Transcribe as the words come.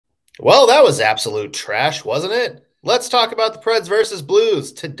Well, that was absolute trash, wasn't it? Let's talk about the Preds versus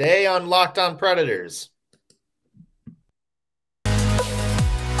Blues today on Locked On Predators.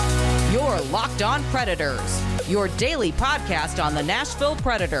 Your Locked On Predators, your daily podcast on the Nashville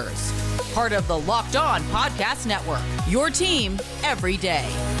Predators. Part of the Locked On Podcast Network, your team every day.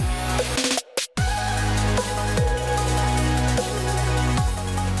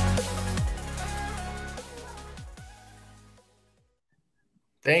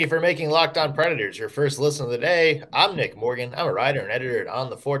 Thank you for making Locked On Predators your first listen of the day. I'm Nick Morgan. I'm a writer and editor at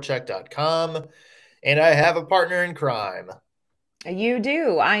ontheforecheck.com, and I have a partner in crime. You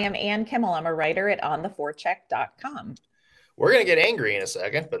do. I am Ann Kimmel. I'm a writer at ontheforecheck.com. We're going to get angry in a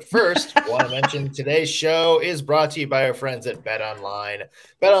second, but first, I want to mention today's show is brought to you by our friends at BetOnline.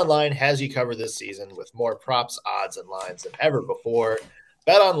 BetOnline has you covered this season with more props, odds, and lines than ever before.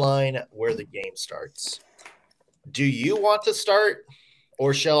 BetOnline, where the game starts. Do you want to start,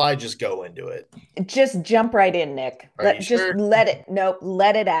 or shall I just go into it? Just jump right in, Nick. Sure? Let it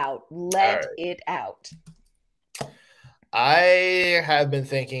out. Let it out. I have been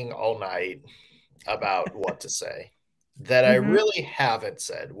thinking all night about what to say that I really haven't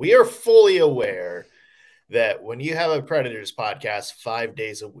said. We are fully aware that when you have a Predators podcast 5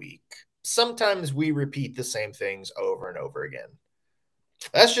 days a week, sometimes we repeat the same things over and over again.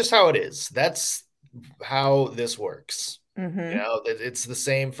 That's just how it is. That's how this works. You know, it's the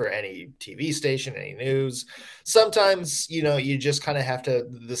same for any TV station, any news. Sometimes, you know, you just kind of have to,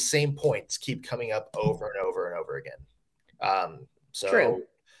 the same points keep coming up over and over and over again. True.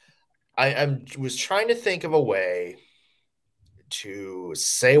 I was trying to think of a way to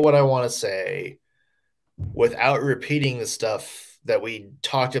say what I want to say without repeating the stuff that we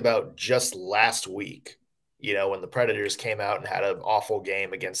talked about just last week, you know, when the Predators came out and had an awful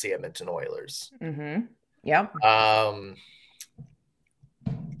game against the Edmonton Oilers. Yep.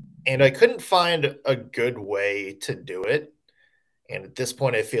 And I couldn't find a good way to do it. And at this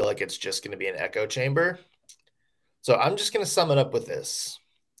point, I feel like it's just going to be an echo chamber. So I'm just going to sum it up with this.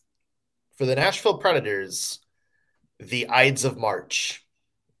 For the Nashville Predators, the Ides of March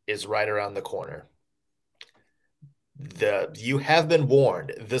is right around the corner. You have been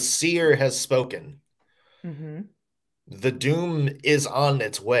warned. The seer has spoken. The doom is on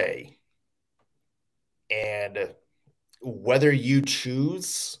its way. And whether you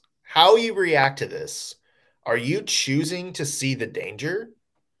choose how you react to this, are you choosing to see the danger,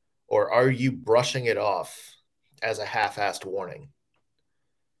 or are you brushing it off as a half-assed warning?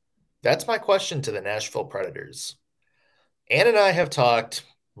 That's my question to the Nashville Predators. Ann and I have talked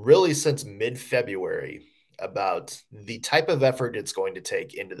really since mid-February about the type of effort it's going to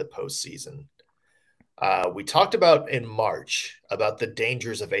take into the postseason. We talked about in March about the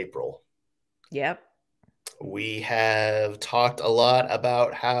dangers of April. Yep. We have talked a lot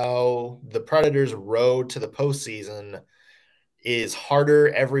about how the Predators' road to the postseason is harder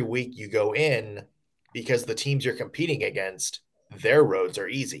every week you go in because the teams you're competing against, their roads are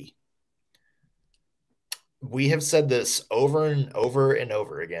easy. We have said this over and over and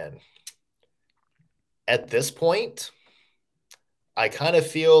over again. At this point, I kind of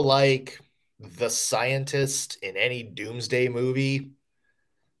feel like the scientist in any doomsday movie,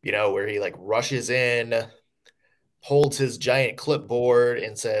 you know, where he like rushes in, holds his giant clipboard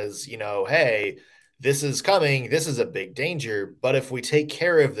and says, you know, hey, this is coming. This is a big danger. But if we take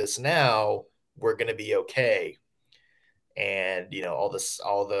care of this now, we're going to be okay. And, you know, all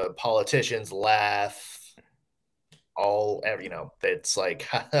the politicians laugh. You know, it's like,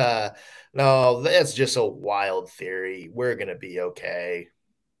 no, that's just a wild theory. We're going to be okay.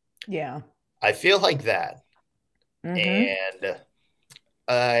 Yeah. I feel like that. And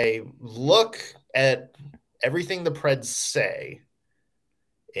I look at everything the Preds say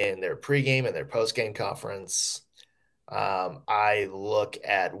in their pregame and their postgame conference. I look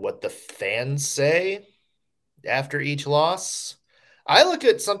at what the fans say after each loss. I look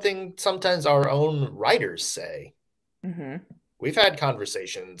at something sometimes our own writers say. We've had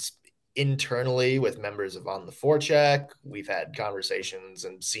conversations internally with members of On the Forecheck. We've had conversations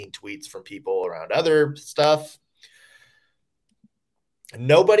and seen tweets from people around other stuff.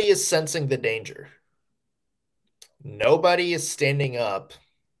 Nobody is sensing the danger. Nobody is standing up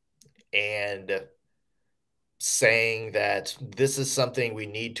and saying that this is something we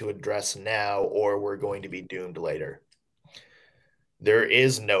need to address now or we're going to be doomed later. There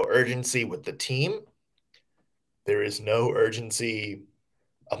is no urgency with the team. There is no urgency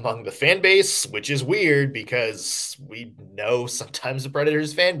among the fan base, which is weird because we know sometimes the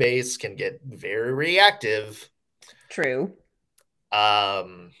Predators fan base can get very reactive. True.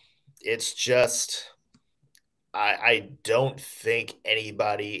 It's just I don't think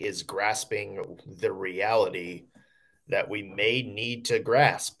anybody is grasping the reality that we may need to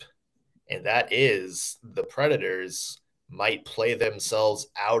grasp, and that is the Predators might play themselves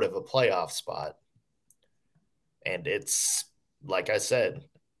out of a playoff spot. And it's, like I said,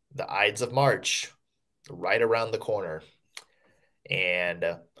 the Ides of March right around the corner. And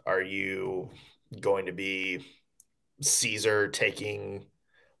are you going to be Caesar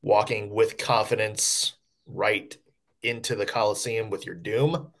walking with confidence right into the Coliseum with your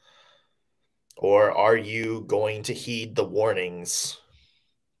doom? Or are you going to heed the warnings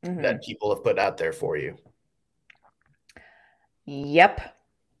that people have put out there for you? Yep.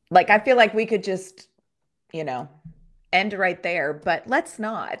 Like, I feel like we could just, end right there, but let's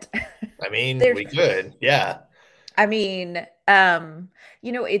not. I mean, There's, we could. Yeah. I mean,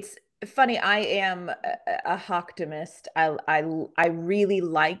 it's funny. I am a Hawktimist. I really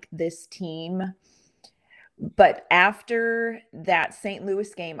like this team. But after that St.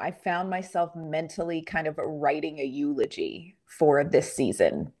 Louis game, I found myself mentally kind of writing a eulogy for this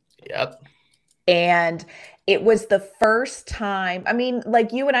season. Yep. And it was the first time, I mean,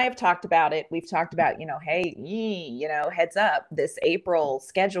 like you and I have talked about it. We've talked about, hey, heads up, this April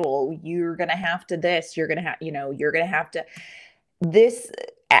schedule, you're going to have to this, you're going to have, you're going to have to this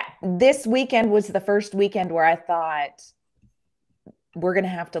weekend was the first weekend where I thought we're going to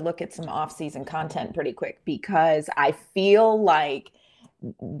have to look at some off-season content pretty quick, because I feel like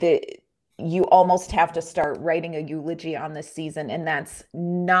you almost have to start writing a eulogy on this season. And that's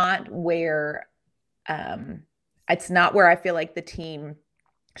not where, it's not where I feel like the team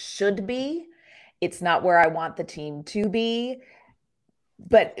should be. It's not where I want the team to be.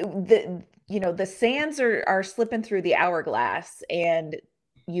 But the sands are slipping through the hourglass, and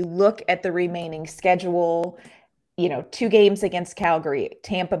you look at the remaining schedule, 2 games against Calgary,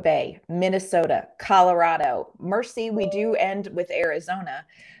 Tampa Bay, Minnesota, Colorado. Mercy, we do end with Arizona.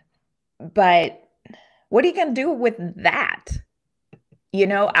 But what are you going to do with that?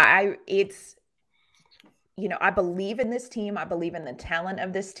 I believe in this team. I believe in the talent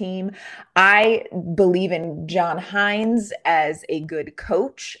of this team. I believe in John Hines as a good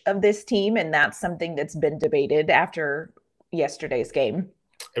coach of this team. And that's something that's been debated after yesterday's game.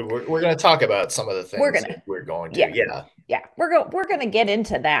 We're going to talk about some of the things we're going to. Yeah. We're going to get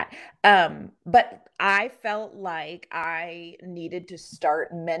into that. But I felt like I needed to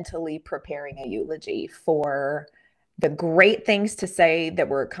start mentally preparing a eulogy for the great things to say that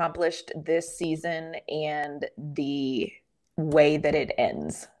were accomplished this season and the way that it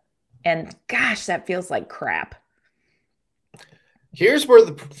ends. And gosh, that feels like crap. Here's where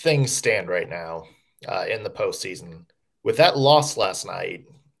the things stand right now in the postseason. With that loss last night,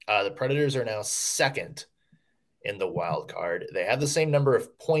 the Predators are now second in the wild card. They have the same number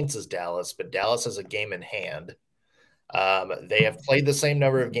of points as Dallas, but Dallas has a game in hand. They have played the same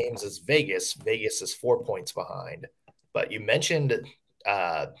number of games as Vegas. Vegas is 4 points behind. But you mentioned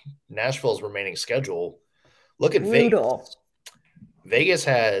Nashville's remaining schedule. Look at Vegas. Vegas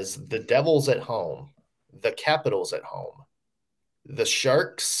has the Devils at home, the Capitals at home, the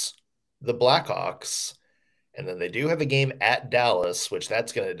Sharks, the Blackhawks, and then they do have a game at Dallas, which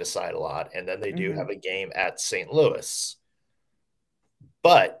that's going to decide a lot. And then they do have a game at St. Louis.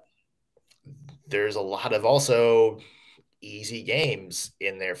 But there's a lot of also easy games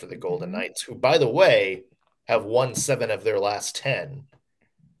in there for the Golden Knights, who, by the way, have won 7 of their last 10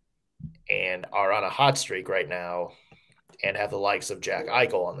 and are on a hot streak right now and have the likes of Jack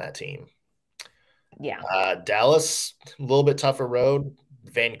Eichel on that team. Yeah. Dallas, a little bit tougher road.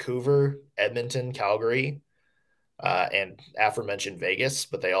 Vancouver, Edmonton, Calgary, and aforementioned Vegas,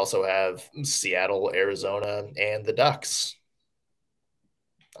 but they also have Seattle, Arizona, and the Ducks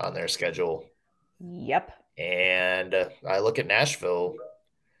on their schedule. Yep. And I look at Nashville.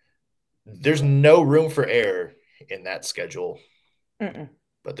 There's no room for error in that schedule.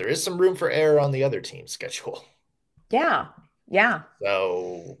 But there is some room for error on the other team's schedule. Yeah.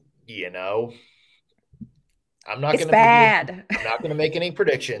 So, I'm not going to make any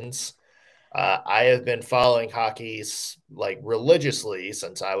predictions. I have been following hockey religiously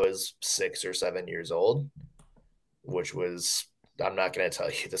since I was 6 or 7 years old, which was, I'm not going to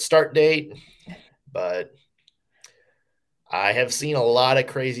tell you the start date, but I have seen a lot of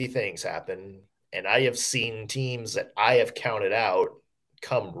crazy things happen, and I have seen teams that I have counted out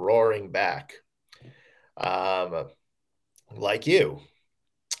come roaring back. Like you,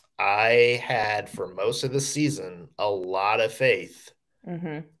 I had for most of the season a lot of faith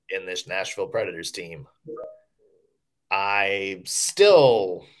in this Nashville Predators team. I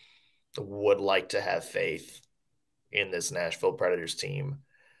still would like to have faith in this Nashville Predators team.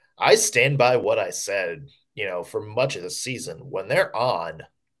 I stand by what I said for much of the season, when they're on,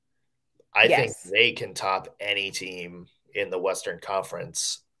 I think Yes, they can top any team in the Western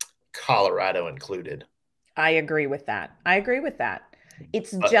Conference, Colorado included. I agree with that. I agree with that.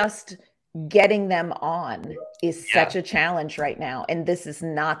 It's But just getting them on is yeah, such a challenge right now, and this is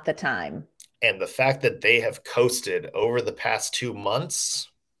not the time. and the fact that they have coasted over the past 2 months,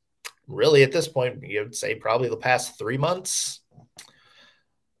 really at this point, you would say probably the past 3 months,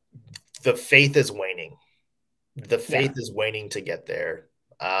 the faith is waning. The faith Yeah. is waning to get there.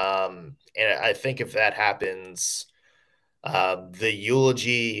 And I think if that happens, the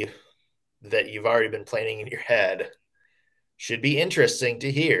eulogy that you've already been planning in your head should be interesting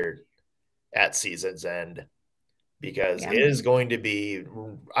to hear at season's end, because it Yeah. is going to be,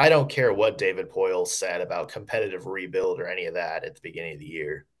 I don't care what David Poyle said about competitive rebuild or any of that at the beginning of the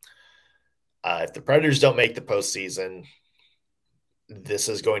year. If the Predators don't make the postseason, this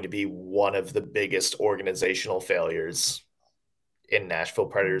is going to be one of the biggest organizational failures in Nashville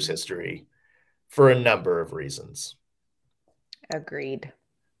Predators history for a number of reasons. Agreed.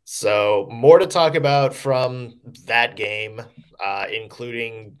 So more to talk about from that game,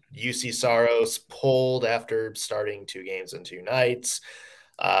 including Juuse Saros pulled after starting 2 games in 2 nights.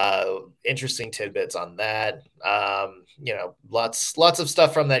 Interesting tidbits on that. Lots of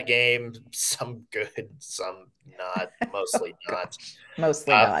stuff from that game. Some good, some not, mostly Oh, not. gosh.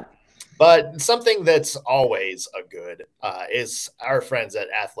 Mostly Uh, not. but something that's always a good is our friends at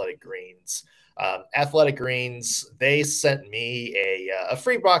Athletic Greens. Athletic Greens, they sent me a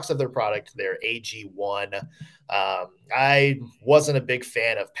free box of their product, their AG1. I wasn't a big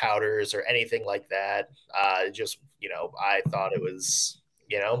fan of powders or anything like that. I thought it was,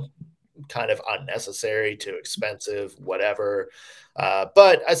 kind of unnecessary, too expensive, whatever.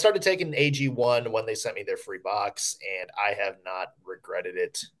 But I started taking AG1 when they sent me their free box, and I have not regretted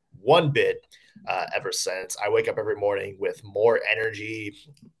it one bit ever since. I wake up every morning with more energy,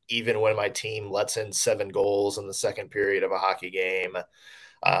 even when my team lets in 7 goals in the second period of a hockey game.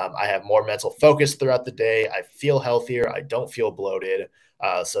 I have more mental focus throughout the day. I feel healthier. I don't feel bloated.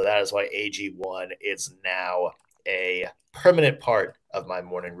 So that is why AG1 is now a permanent part of my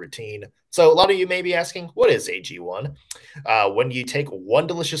morning routine. So a lot of you may be asking, what is AG1? When you take one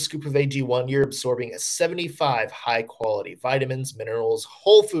delicious scoop of AG1, you're absorbing 75 high-quality vitamins, minerals,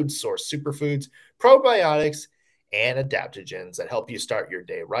 whole food source superfoods, probiotics, and adaptogens that help you start your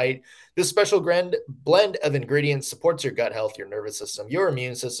day right. This special blend of ingredients supports your gut health, your nervous system, your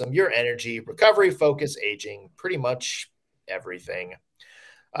immune system, your energy, recovery, focus, aging, pretty much everything.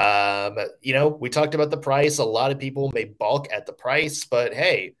 We talked about the price. A lot of people may balk at the price, but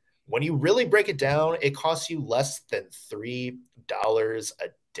hey, when you really break it down, it costs you less than $3 a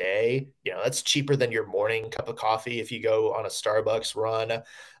day. That's cheaper than your morning cup of coffee if you go on a Starbucks run.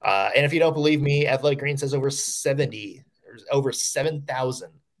 And if you don't believe me, Athletic Greens has over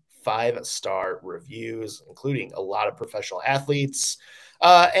 7,000 5-star reviews, including a lot of professional athletes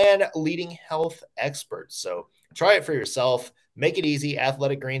and leading health experts. So try it for yourself. Make it easy.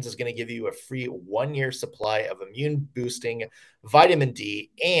 Athletic Greens is going to give you a free 1-year supply of immune boosting vitamin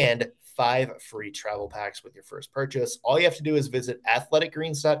D and 5 free travel packs with your first purchase. All you have to do is visit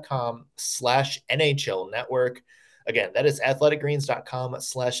athleticgreens.com/NHL network. Again, that is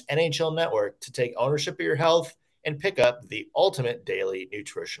athleticgreens.com/NHL network to take ownership of your health and pick up the ultimate daily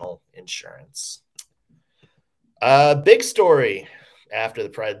nutritional insurance. Big story after the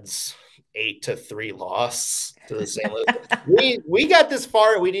Preds 8-3 loss to the St. Louis. we got this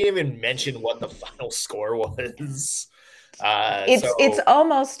far. We didn't even mention what the final score was. It's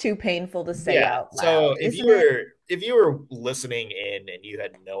almost too painful to say out loud. So if you were listening in and you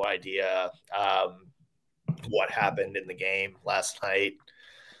had no idea what happened in the game last night,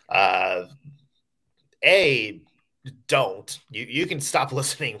 don't you can stop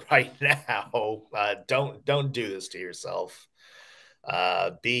listening right now. Don't do this to yourself.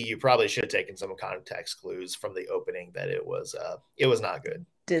 B, you probably should have taken some context clues from the opening that it was not good.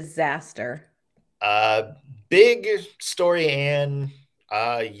 Disaster. Big story, and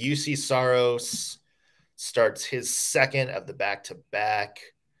Juuse Saros starts his second of the back-to-back.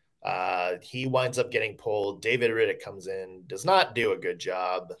 He winds up getting pulled. David Riddick comes in, does not do a good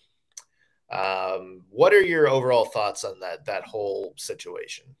job. What are your overall thoughts on that whole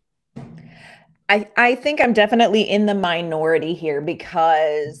situation? I think I'm definitely in the minority here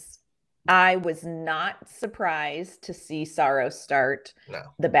because I was not surprised to see Saros start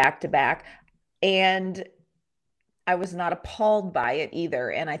the back-to-back. And I was not appalled by it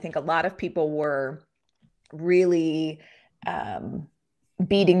either. And I think a lot of people were really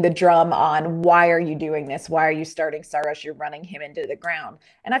beating the drum on, why are you doing this? Why are you starting Saros? You're running him into the ground.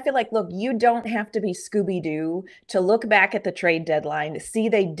 And I feel like, look, you don't have to be Scooby-Doo to look back at the trade deadline, see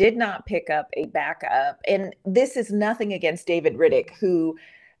they did not pick up a backup. And this is nothing against David Riddick, who,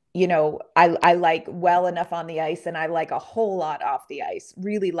 you know, I like well enough on the ice, and I like a whole lot off the ice.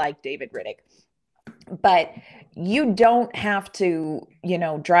 Really like David Riddick. But you don't have to, you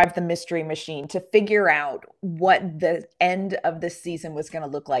know, drive the mystery machine to figure out what the end of the season was going to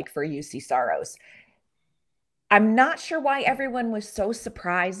look like for Juuse Saros. I'm not sure why everyone was so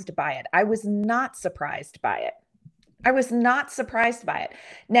surprised by it. I was not surprised by it. I was not surprised by it.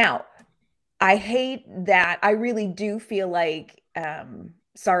 Now, I hate that. I really do feel like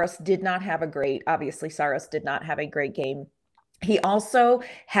Saros did not have a great, obviously Saros did not have a great game. He also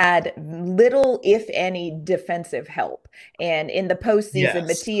had little, if any, defensive help. And in the postseason,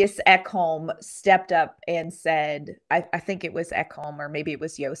 Mattias Ekholm stepped up and said, I think it was Ekholm or maybe it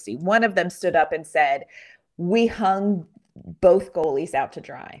was Josi. One of them stood up and said, we hung both goalies out to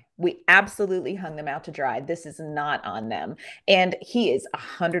dry. We absolutely hung them out to dry. This is not on them. And he is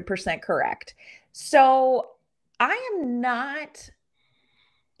 100% correct. So I am not...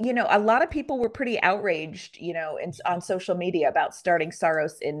 You know, a lot of people were pretty outraged, you know, on social media about starting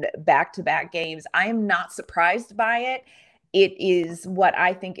Saros in back-to-back games. I am not surprised by it. It is what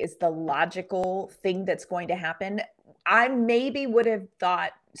I think is the logical thing that's going to happen. I maybe would have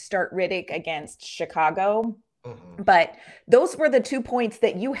thought start Riddick against Chicago, but those were the 2 points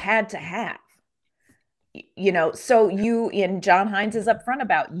that you had to have. You know, so and John Hines is upfront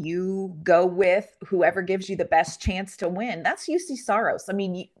about, you go with whoever gives you the best chance to win. That's Juuse Saros. I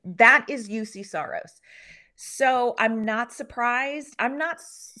mean, that is Juuse Saros. So I'm not surprised. I'm not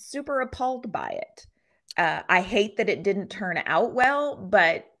super appalled by it. I hate that it didn't turn out well,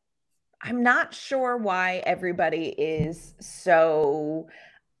 but I'm not sure why everybody is so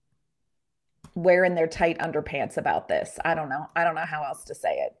wearing their tight underpants about this. I don't know. I don't know how else to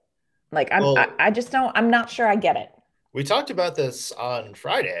say it. Like, I just don't, I'm not sure I get it. We talked about this on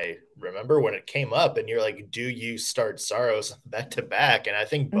Friday, remember, when it came up, and you're like, do you start Saros back to back? And I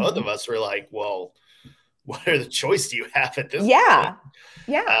think both of us were like, well, what are the choice do you have at this point?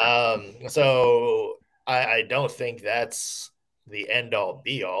 Yeah. So I don't think that's the end all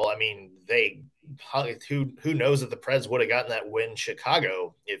be all. I mean, who knows if the Preds would have gotten that win in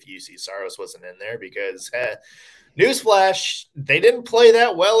Chicago if Juuse Saros wasn't in there, because newsflash, they didn't play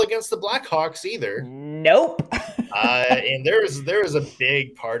that well against the Blackhawks either. Nope. And there was a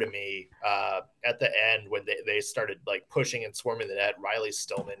big part of me at the end when they started like pushing and swarming the net. Riley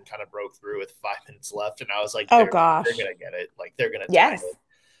Stillman kind of broke through with 5 minutes left, and I was like, oh gosh, they're gonna get it. Like, they're gonna take it.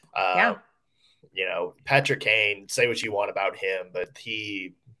 Yeah. You know, Patrick Kane, say what you want about him, but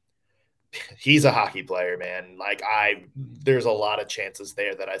he's a hockey player, man. Like, there's a lot of chances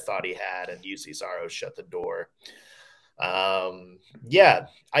there that I thought he had, and Juuse Saros shut the door. Yeah,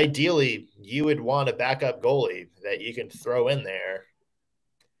 ideally you would want a backup goalie that you can throw in there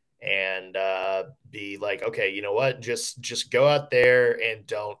and be like, okay, you know what, just go out there and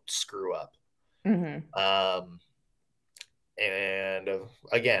don't screw up. And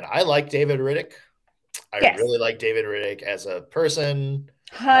again, I like David Riddick. I really like David Riddick as a person.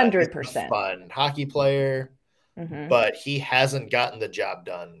 100% fun hockey player, but he hasn't gotten the job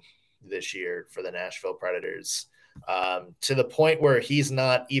done this year for the Nashville Predators, to the point where he's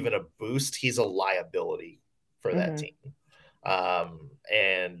not even a boost. He's a liability for that team.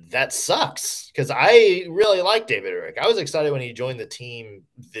 And that sucks, because I really like David Riddick. I was excited when he joined the team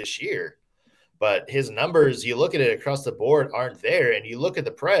this year, but his numbers, you look at it across the board, aren't there. And you look at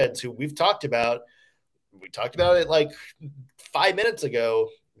the Preds, who we talked about it like 5 minutes ago.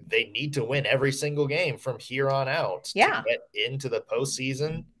 They need to win every single game from here on out to get into the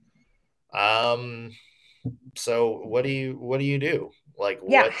postseason. So what do you do? Like,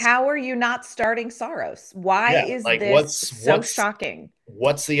 how are you not starting Saros? Why is this so shocking?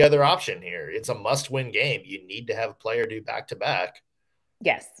 What's the other option here? It's a must-win game. You need to have a player do back-to-back.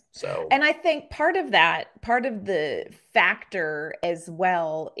 Yes. So, and I think part of the factor as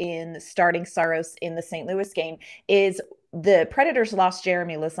well in starting Saros in the St. Louis game is the Predators lost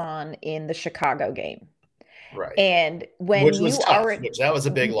Jeremy Lauzon in the Chicago game. Right. And which that was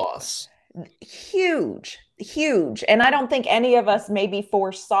a big loss. Huge. And I don't think any of us maybe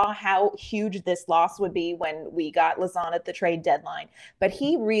foresaw how huge this loss would be when we got Lauzon at the trade deadline. But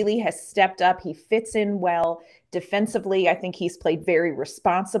he really has stepped up. He fits in well defensively. I think he's played very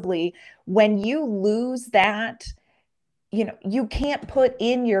responsibly. When you lose that, you know, you can't put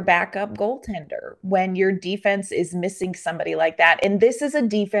in your backup goaltender when your defense is missing somebody like that. And this is a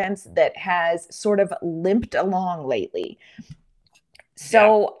defense that has sort of limped along lately.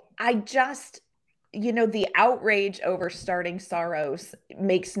 So I just, the outrage over starting Saros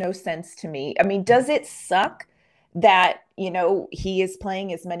makes no sense to me. I mean, does it suck that, he is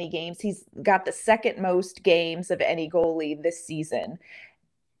playing as many games? He's got the second most games of any goalie this season.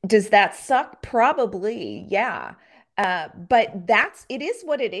 Does that suck? Probably, yeah. But it is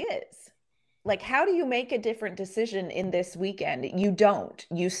what it is. Like, how do you make a different decision in this weekend? You don't.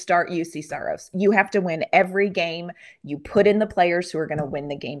 You start Juuse Saros. You have to win every game. You put in the players who are going to win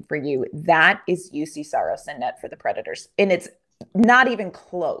the game for you. That is Juuse Saros in net for the Predators. And it's not even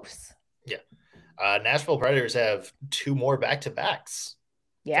close. Yeah. Nashville Predators have 2 more back-to-backs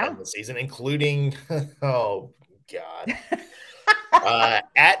in the season, including, oh, God,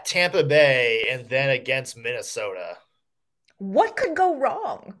 at Tampa Bay and then against Minnesota. What could go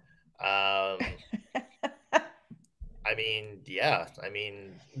wrong? I mean, yeah. I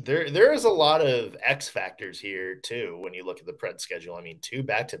mean, there is a lot of X factors here too when you look at the Preds schedule. I mean, 2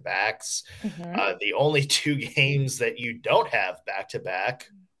 back-to-backs. The only 2 games that you don't have back-to-back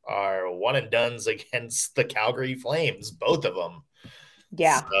are one and dones against the Calgary Flames, both of them.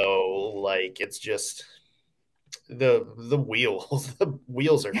 Yeah. So like, it's just the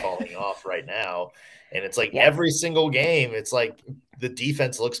wheels are falling off right now. And it's like every single game, it's like the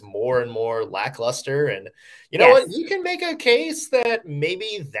defense looks more and more lackluster. And you know what? You can make a case that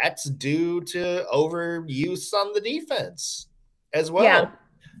maybe that's due to overuse on the defense as well. Yeah.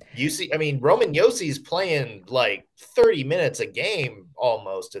 Roman Yossi's playing like 30 minutes a game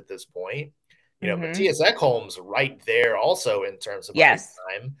almost at this point. Matthias Ekholm's right there also in terms of ice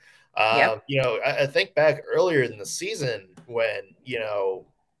time. I think back earlier in the season when,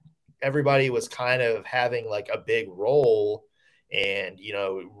 everybody was kind of having like a big role and,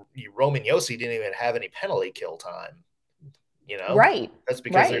 Roman Josi didn't even have any penalty kill time, Right. That's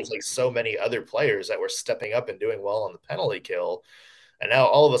because there's like so many other players that were stepping up and doing well on the penalty kill. And now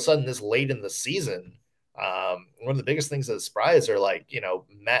all of a sudden this late in the season, one of the biggest things that surprise are like,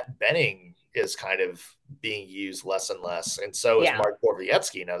 Matt Benning is kind of being used less and less. And so is Mark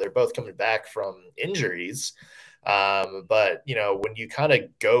Borowiecki. Now they're both coming back from injuries. But when you kind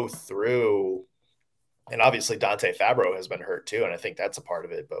of go through, and obviously Dante Fabro has been hurt too, and I think that's a part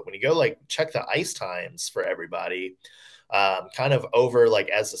of it. But when you go like check the ice times for everybody, kind of over like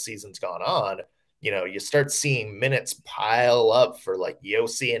as the season's gone on, you start seeing minutes pile up for like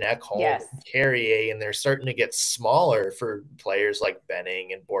Josi and Ekholm and Carrier, and they're starting to get smaller for players like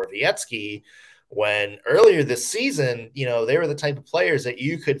Benning and Borowiecki. When earlier this season, they were the type of players that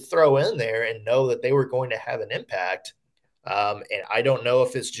you could throw in there and know that they were going to have an impact. And I don't know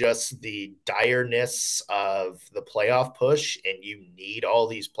if it's just the direness of the playoff push and you need all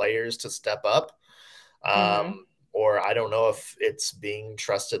these players to step up. Or I don't know if it's being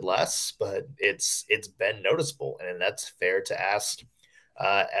trusted less, but it's been noticeable, and that's fair to ask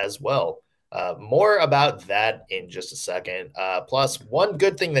as well. More about that in just a second. Plus, one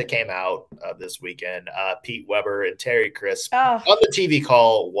good thing that came out this weekend, Pete Weber and Terry Crisp on the TV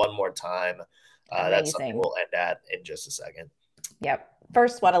call one more time. That's something we'll end at in just a second. Yep.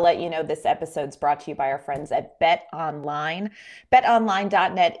 First, want to let you know this episode's brought to you by our friends at Bet Online.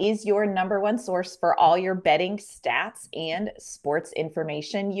 BetOnline.net is your #1 source for all your betting stats and sports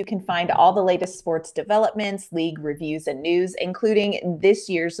information. You can find all the latest sports developments, league reviews, and news, including this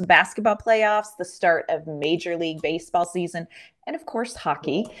year's basketball playoffs, the start of Major League Baseball season, and of course,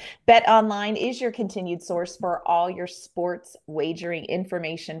 hockey. BetOnline is your continued source for all your sports wagering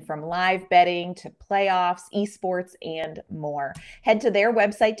information, from live betting to playoffs, esports, and more. Head to their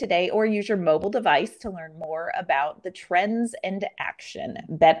website today or use your mobile device to learn more about the trends and action.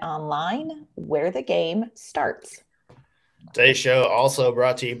 BetOnline, where the game starts. Today's show also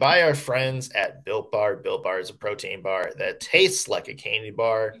brought to you by our friends at Built Bar. Built Bar is a protein bar that tastes like a candy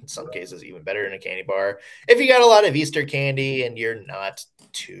bar, in some cases even better than a candy bar. If you got a lot of Easter candy and you're not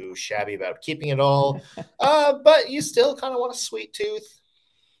too shabby about keeping it all, but you still kind of want a sweet tooth,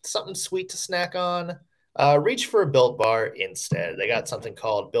 something sweet to snack on, reach for a Built Bar instead. They got something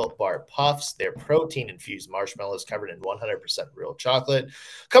called Built Bar Puffs. They're protein-infused marshmallows covered in 100% real chocolate.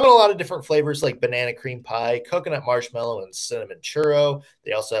 Come in a lot of different flavors like banana cream pie, coconut marshmallow, and cinnamon churro.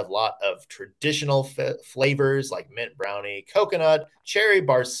 They also have a lot of traditional flavors like mint brownie, coconut, cherry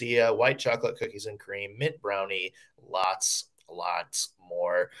barcia, white chocolate cookies and cream, mint brownie, lots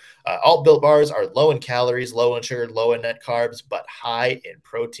more. All Built Bars are low in calories, low in sugar, low in net carbs, but high in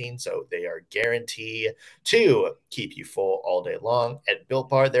protein, so they are guaranteed to keep you full all day long. At Built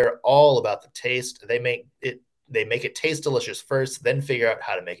Bar, they're all about the taste. They make it They make it taste delicious first, then figure out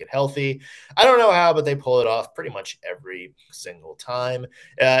how to make it healthy. I don't know how, but they pull it off pretty much every single time.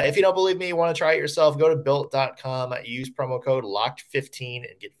 If you don't believe me, you want to try it yourself, go to built.com, use promo code LOCKED15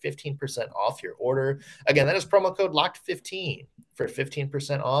 and get 15% off your order. Again, that is promo code LOCKED15 for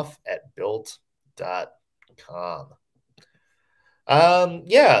 15% off at built.com.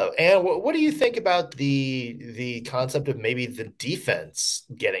 Yeah. And what do you think about the concept of maybe the defense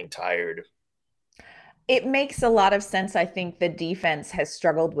getting tired? It makes a lot of sense. I think the defense has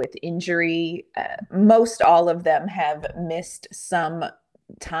struggled with injury. Most all of them have missed some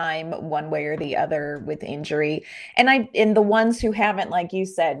time one way or the other with injury. And in the ones who haven't, like you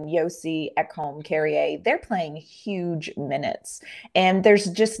said, Josi, Ekholm, Carrier, they're playing huge minutes. And there's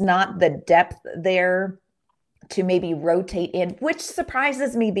just not the depth there to maybe rotate in, which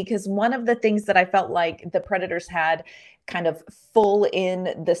surprises me because one of the things that I felt like the Predators had kind of full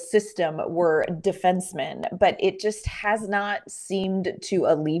in the system were defensemen, but it just has not seemed to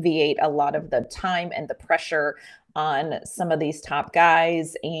alleviate a lot of the time and the pressure on some of these top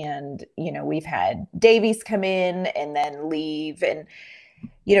guys. And, you know, we've had Davies come in and then leave, and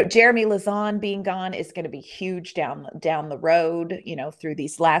you know, Jeremy Lauzon being gone is going to be huge down the road, you know, through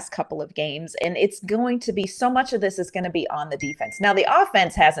these last couple of games. And it's going to be, so much of this is going to be on the defense. Now, the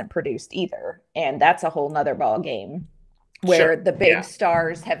offense hasn't produced either, and that's a whole nother ball game where the big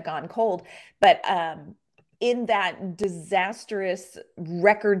stars have gone cold. But in that disastrous,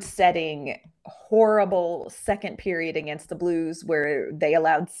 record-setting, horrible second period against the Blues where they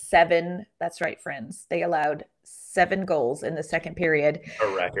allowed 7, that's right, friends, they allowed 7 goals in the second period.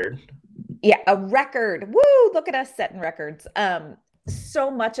 A record. Yeah, a record. Woo, look at us setting records. So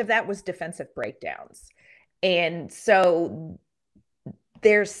much of that was defensive breakdowns. And so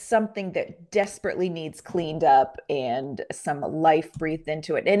there's something that desperately needs cleaned up and some life breathed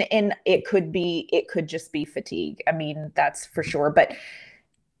into it. And it could just be fatigue. I mean, that's for sure. But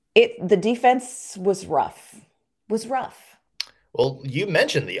the defense was rough. Well, you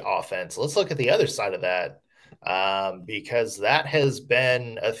mentioned the offense. Let's look at the other side of that. Because that has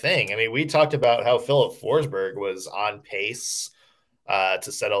been a thing. I mean, we talked about how Philip Forsberg was on pace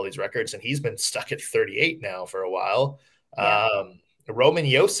to set all these records, and he's been stuck at 38 now for a while. Yeah. Roman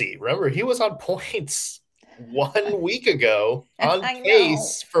Josi, remember, he was on points 1 week ago, on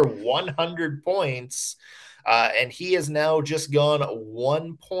pace for 100 points, and he has now just gone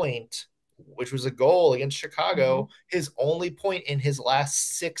 1 point, which was a goal against Chicago, his only point in his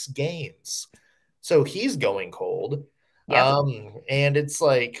last 6 games. So he's going cold. Yep. And it's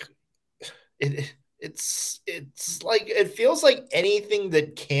like it's like it feels like anything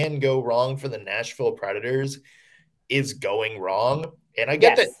that can go wrong for the Nashville Predators is going wrong. And I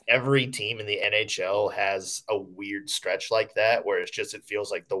get that every team in the NHL has a weird stretch like that where it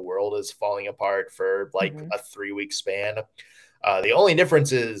feels like the world is falling apart for like a 3-week span. The only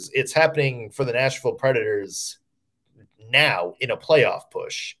difference is it's happening for the Nashville Predators now in a playoff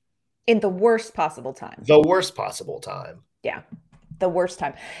push. In the worst possible time. The worst possible time. Yeah, the worst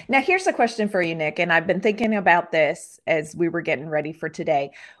time. Now, here's a question for you, Nick, and I've been thinking about this as we were getting ready for today.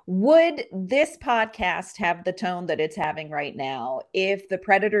 Would this podcast have the tone that it's having right now if the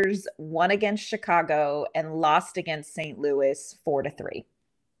Predators won against Chicago and lost against St. Louis 4-3?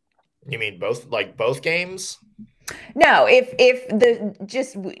 You mean both games? No, if the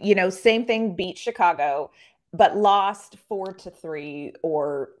just, you know, same thing, beat Chicago, but lost 4-3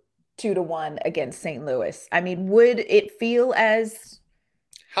 or 2-1 against St. Louis. I mean, would it feel as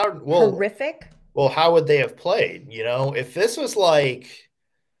horrific? Well, how would they have played? You know, if this was like,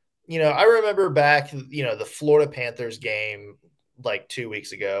 you know, I remember back, you know, the Florida Panthers game like 2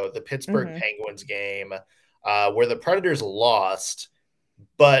 weeks ago, the Pittsburgh Penguins game, where the Predators lost,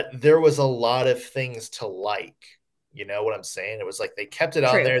 but there was a lot of things to like. You know what I'm saying? It was like they kept it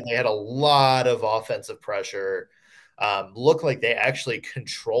on there. They had a lot of offensive pressure. Looked like they actually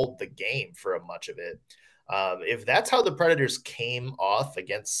controlled the game for much of it. If that's how the Predators came off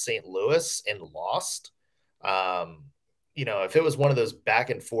against St. Louis and lost, you know, if it was one of those back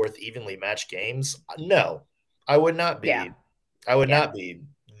and forth evenly matched games, no, I would not be. Yeah. I would not be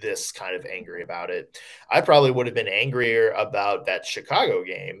this kind of angry about it. I probably would have been angrier about that Chicago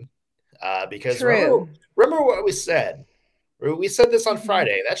game because remember what we said. We said this on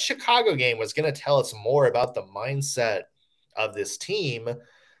Friday. That Chicago game was going to tell us more about the mindset of this team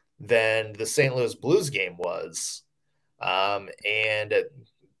than the St. Louis Blues game was. And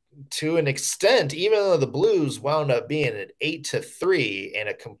to an extent, even though the Blues wound up being an 8-3 and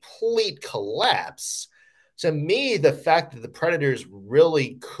a complete collapse, to me, the fact that the Predators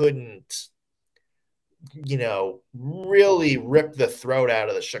really couldn't really ripped the throat out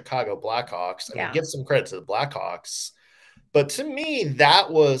of the Chicago Blackhawks. I mean, give some credit to the Blackhawks. But to me,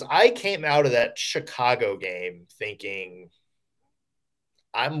 I came out of that Chicago game thinking,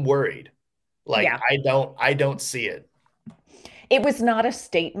 I'm worried. I don't see it. It was not a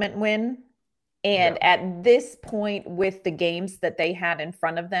statement win. And at this point, with the games that they had in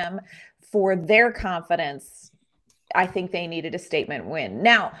front of them, for their confidence, I think they needed a statement win.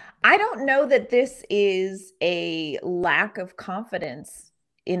 Now, I don't know that this is a lack of confidence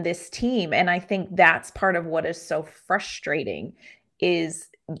in this team. And I think that's part of what is so frustrating is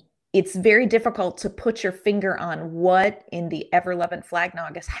it's very difficult to put your finger on what in the ever-loving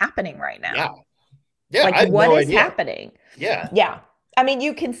Flagnog is happening right now. Yeah. Like, what is happening? Yeah. I mean,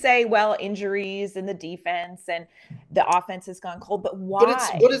 you can say, well, injuries in the defense and the offense has gone cold, but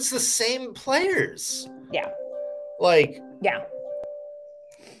why? But it's the same players. Yeah.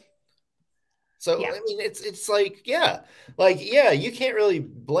 So, I mean, it's like, you can't really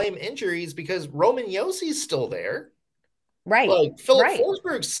blame injuries because Roman Yossi's still there. Right. Like, Philip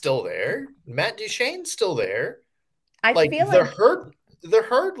Forsberg's still there. Matt Duchene's still there. I feel like the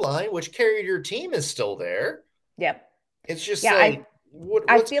herd line, which carried your team, is still there. Yep. It's just I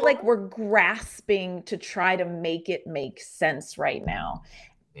feel like we're grasping to try to make it make sense right now.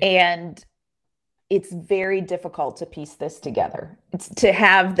 And it's very difficult to piece this together. It's to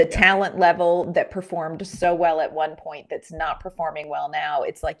have the talent level that performed so well at one point that's not performing well now.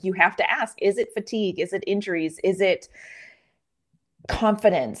 It's like you have to ask, is it fatigue? Is it injuries? Is it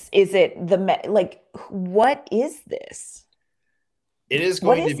confidence? Is it what is this? It is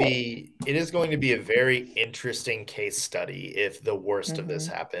going to be a very interesting case study if the worst of this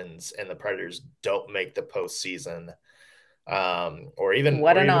happens and the Predators don't make the postseason. Or even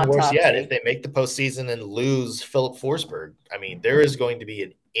worse yet, if they make the postseason and lose Philip Forsberg. I mean, there is going to be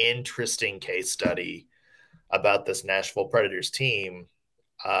an interesting case study about this Nashville Predators team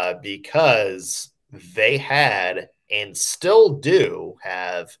because they had and still do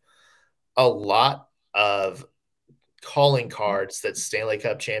have a lot of calling cards that Stanley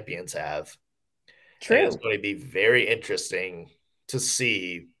Cup champions have. True. And it's going to be very interesting to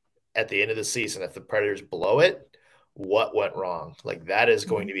see at the end of the season if the Predators blow it, what went wrong. Like, that is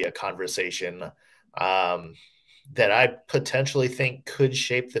going to be a conversation that I potentially think could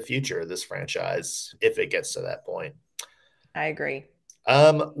shape the future of this franchise if it gets to that point. I agree.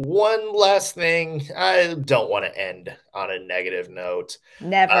 One last thing. I don't want to end on a negative note.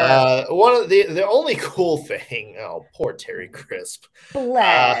 Never. One of the only cool thing. Oh, poor Terry Crisp.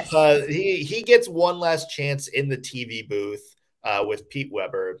 Bless. He gets one last chance in the TV booth with Pete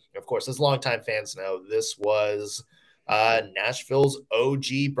Weber. Of course, as longtime fans know, this was Nashville's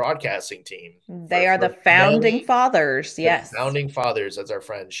OG broadcasting team. They are the founding fathers. Yes. The founding fathers, as our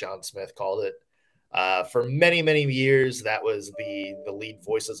friend Sean Smith called it. For many, many years, that was the lead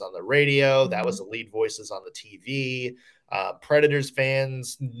voices on the radio. That was the lead voices on the TV. Predators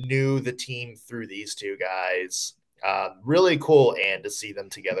fans knew the team through these two guys. Really cool, and to see them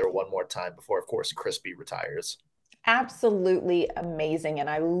together one more time before, of course, Crispy retires. Absolutely amazing. And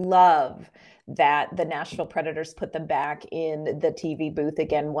I love that the Nashville Predators put them back in the TV booth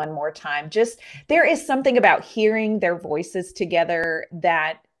again one more time. Just, there is something about hearing their voices together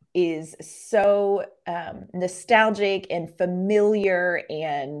that is so nostalgic and familiar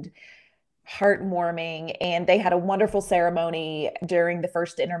and heartwarming. And they had a wonderful ceremony during the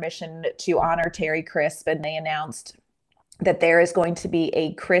first intermission to honor Terry Crisp, and they announced that there is going to be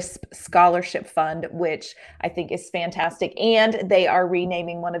a Crisp Scholarship Fund, which I think is fantastic. And they are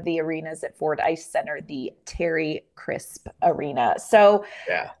renaming one of the arenas at Ford Ice Center the Terry Crisp Arena. So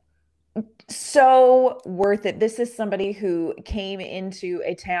yeah, so worth it. This is somebody who came into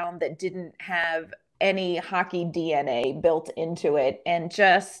a town that didn't have any hockey DNA built into it and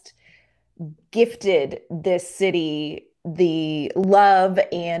just gifted this city the love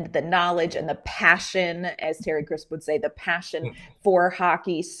and the knowledge and the passion, as Terry Crisp would say, the passion for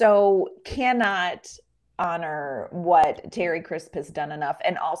hockey. So cannot honor what Terry Crisp has done enough.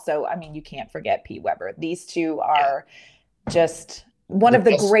 And also, I mean, you can't forget Pete Weber. These two are just one of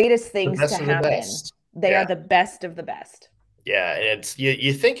the greatest things to happen. They are the best of the best. Yeah, and it's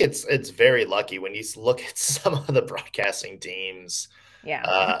you think it's very lucky when you look at some of the broadcasting teams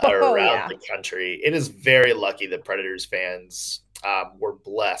around the country. It is very lucky that Predators fans were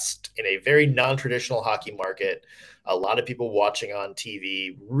blessed in a very non-traditional hockey market. A lot of people watching on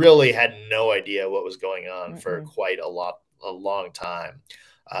TV really had no idea what was going on for quite a long time.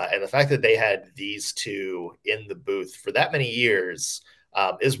 And the fact that they had these two in the booth for that many years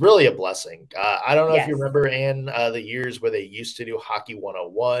is really a blessing. I don't know if you Yes. remember, Ann, the years where they used to do Hockey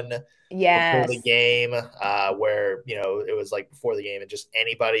 101 before the Yes. game, where, you know, it was like before the game and just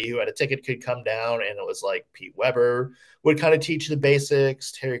anybody who had a ticket could come down, and it was like Pete Weber would kind of teach the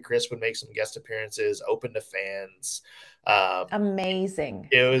basics. Terry Crisp would make some guest appearances, open to fans. Amazing.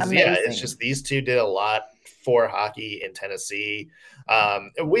 It was, Amazing. yeah, it's just these two did a lot for hockey in Tennessee.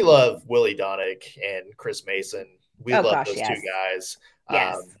 And we love Willie Donick and Chris Mason. We love those two guys.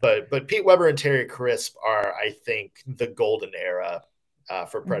 Yes. But Pete Weber and Terry Crisp are, I think, the golden era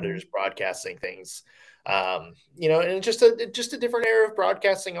for Predators broadcasting things. You know, and just a different era of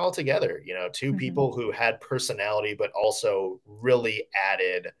broadcasting altogether. You know, two people who had personality, but also really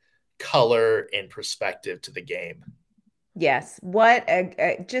added color and perspective to the game. Yes. What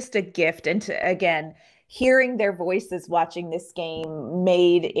just a gift. And again, hearing their voices watching this game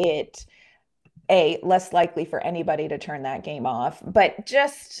made it less likely for anybody to turn that game off, but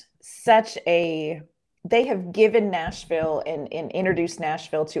just they have given Nashville and introduced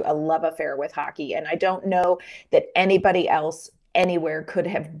Nashville to a love affair with hockey. And I don't know that anybody else anywhere could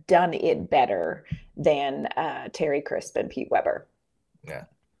have done it better than Terry Crisp and Pete Weber. Yeah.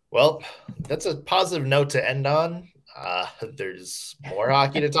 Well, that's a positive note to end on. There's more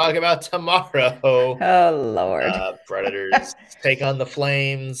hockey to talk about tomorrow. Oh, Lord. Predators take on the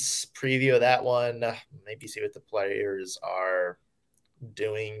Flames. Preview of that one. Maybe see what the players are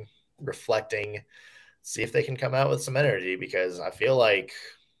doing, reflecting, see if they can come out with some energy, because I feel like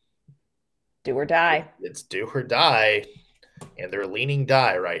do or die. It's do or die, and they're leaning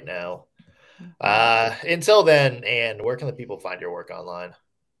die right now. Until then, and where can the people find your work online?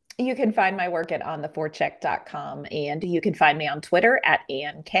 You can find my work at ontheforecheck.com, and you can find me on Twitter at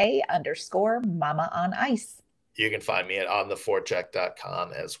ANK_Mama on Ice. You can find me at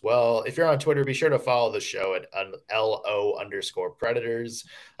ontheforecheck.com as well. If you're on Twitter, be sure to follow the show at LO_Predators.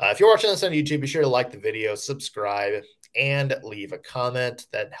 If you're watching this on YouTube, be sure to like the video, subscribe, and leave a comment.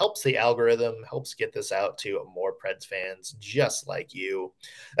 That helps the algorithm, helps get this out to more Preds fans just like you.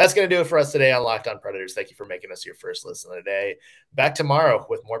 That's going to do it for us today on Locked On Predators. Thank you for making us your first listen of the day. Back tomorrow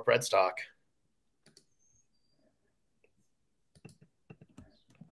with more Preds talk.